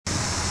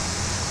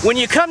When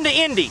you come to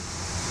Indy,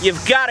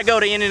 you've got to go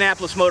to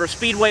Indianapolis Motor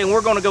Speedway, and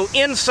we're going to go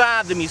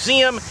inside the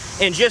museum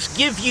and just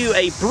give you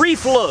a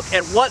brief look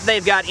at what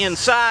they've got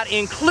inside,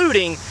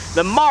 including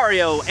the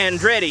Mario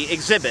Andretti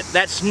exhibit.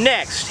 That's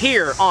next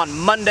here on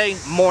Monday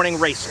Morning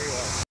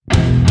Racing.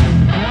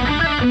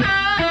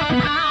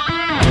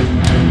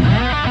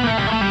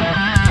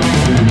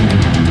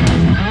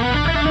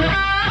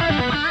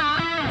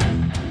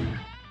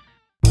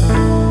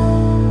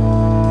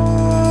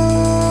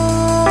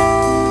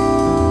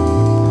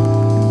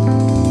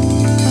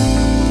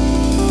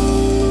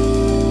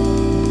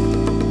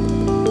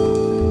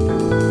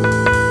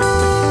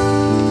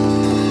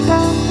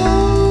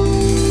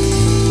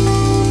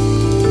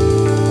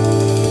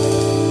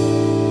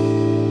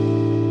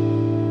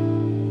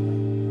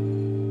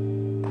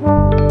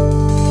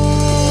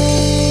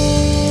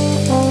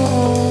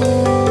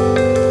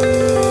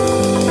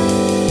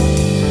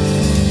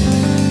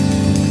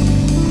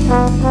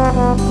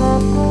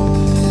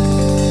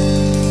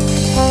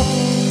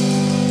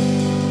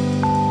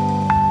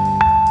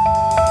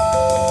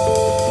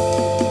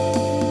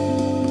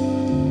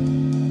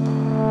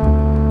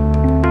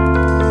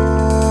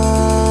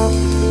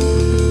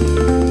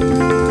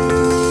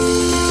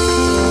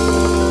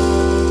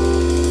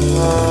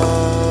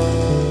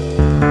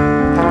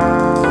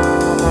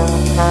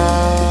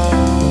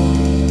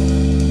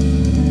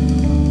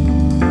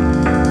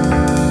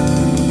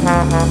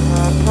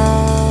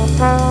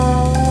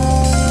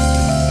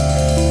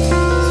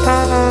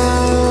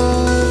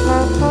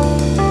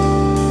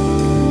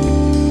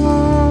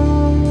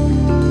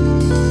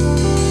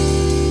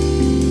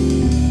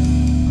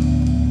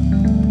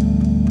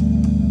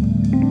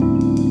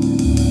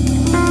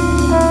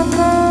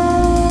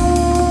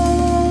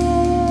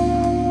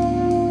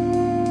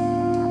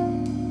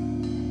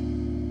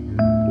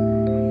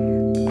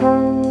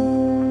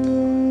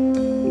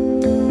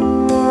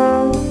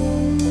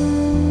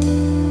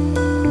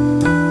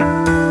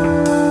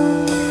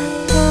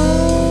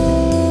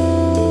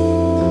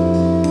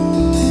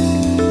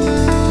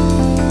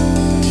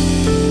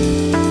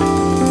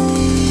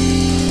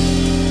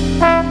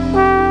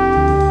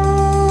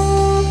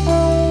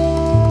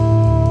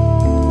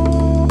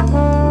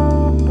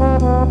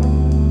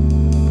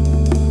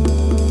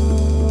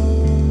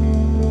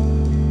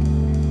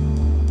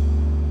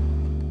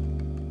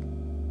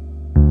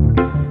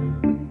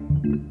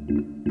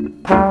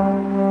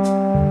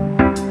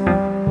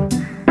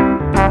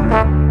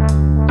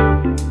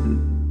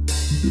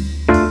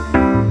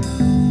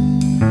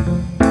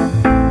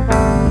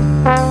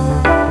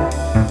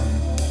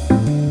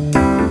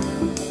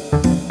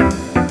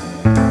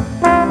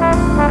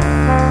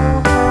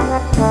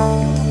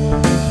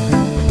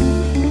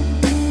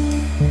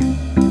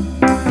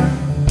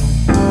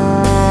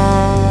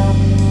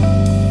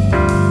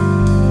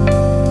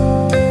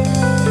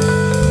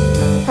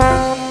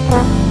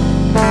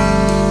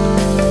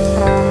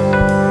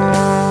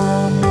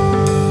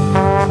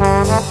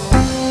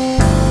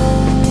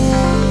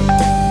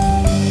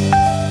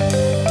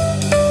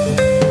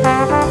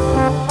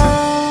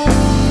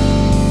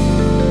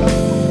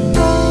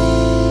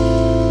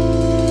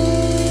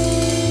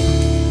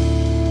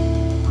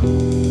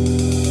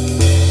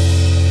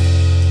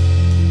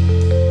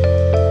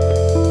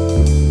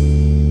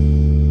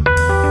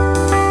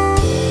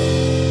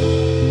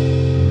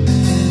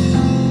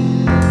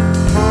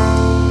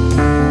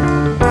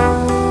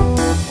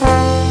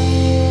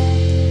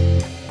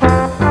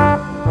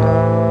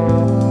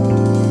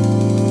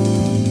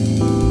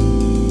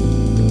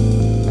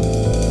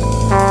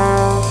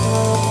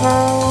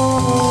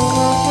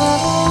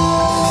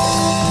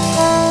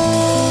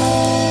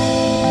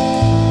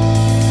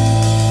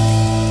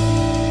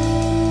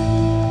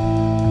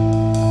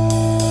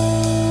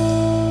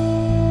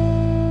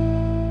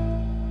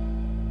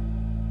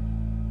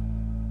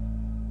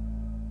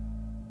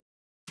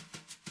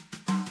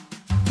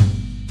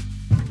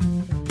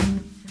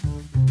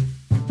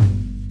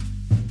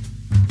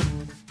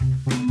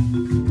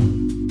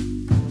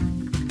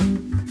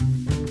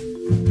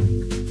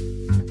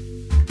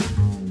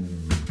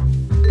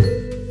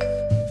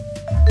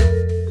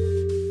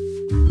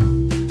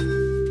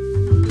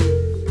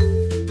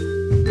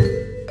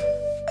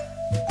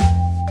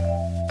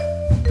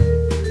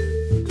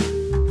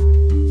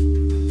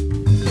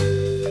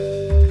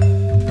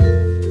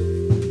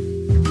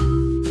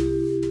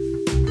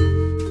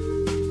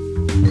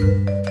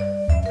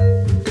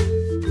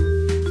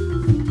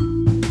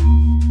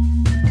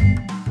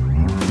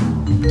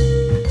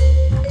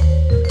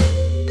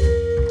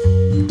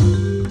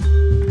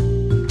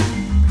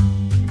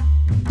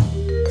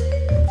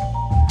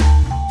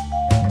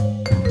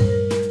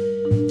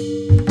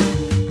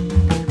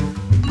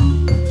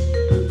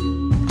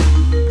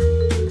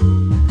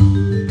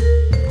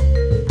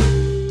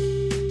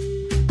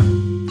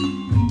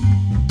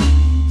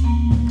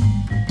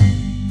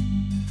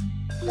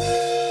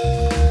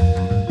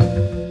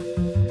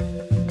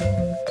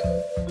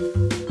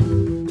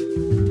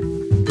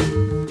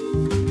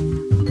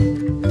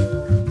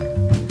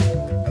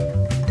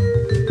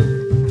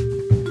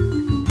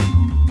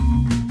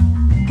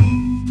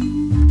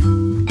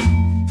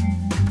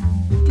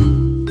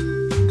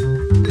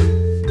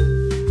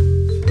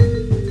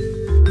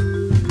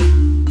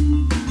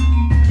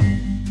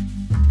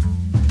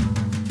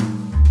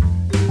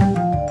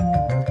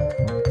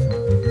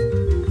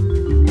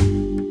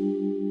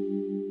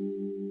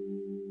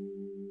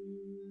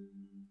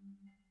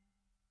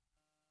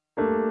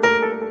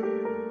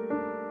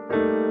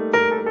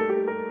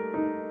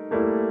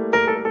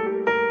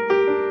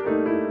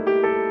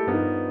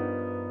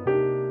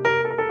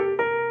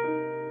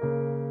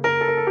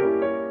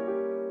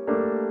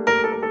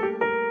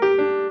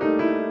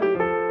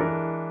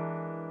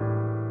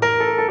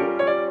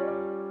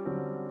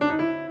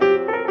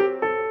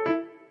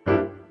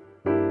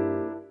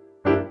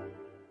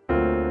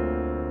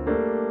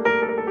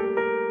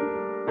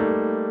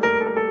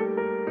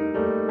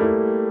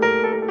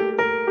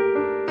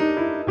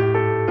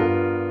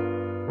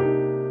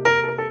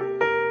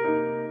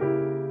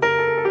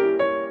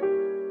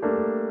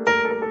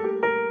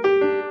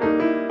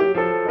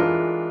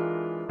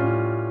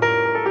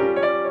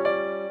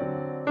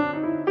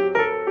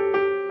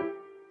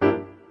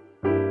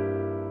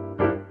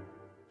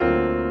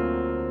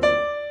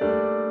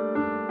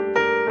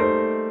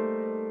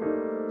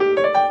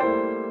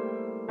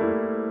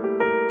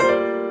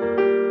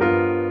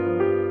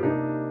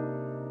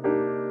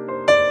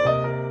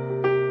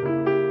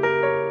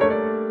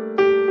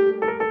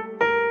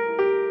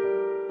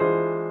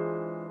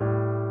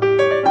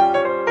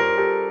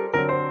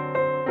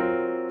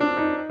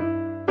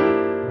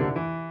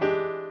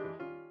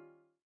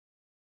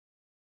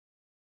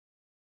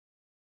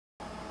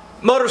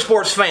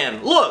 Motorsports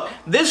fan, look,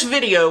 this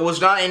video was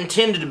not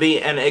intended to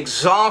be an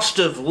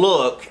exhaustive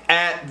look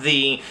at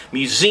the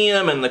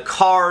museum and the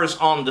cars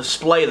on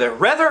display there.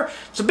 Rather,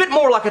 it's a bit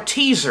more like a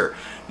teaser.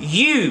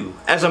 You,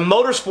 as a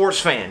motorsports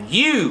fan,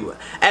 you,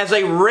 as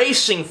a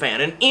racing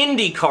fan, an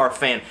IndyCar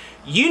fan,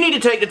 you need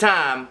to take the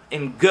time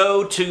and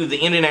go to the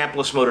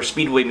Indianapolis Motor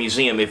Speedway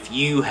Museum if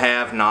you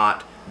have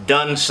not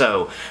done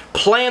so.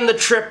 Plan the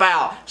trip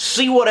out,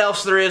 see what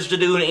else there is to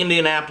do in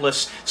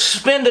Indianapolis,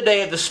 spend a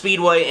day at the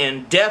Speedway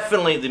and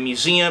definitely the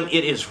museum.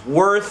 It is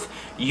worth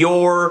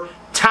your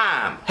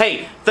time.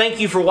 Hey, thank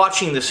you for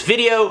watching this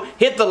video.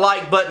 Hit the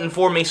like button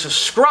for me.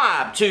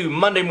 Subscribe to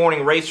Monday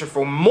Morning Racer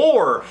for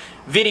more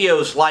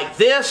videos like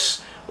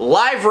this,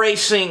 live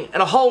racing,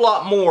 and a whole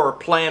lot more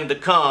planned to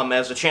come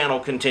as the channel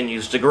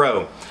continues to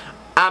grow.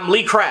 I'm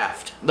Lee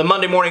Kraft, the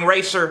Monday Morning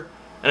Racer,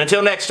 and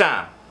until next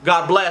time,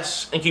 God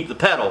bless and keep the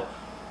pedal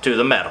to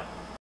the metal.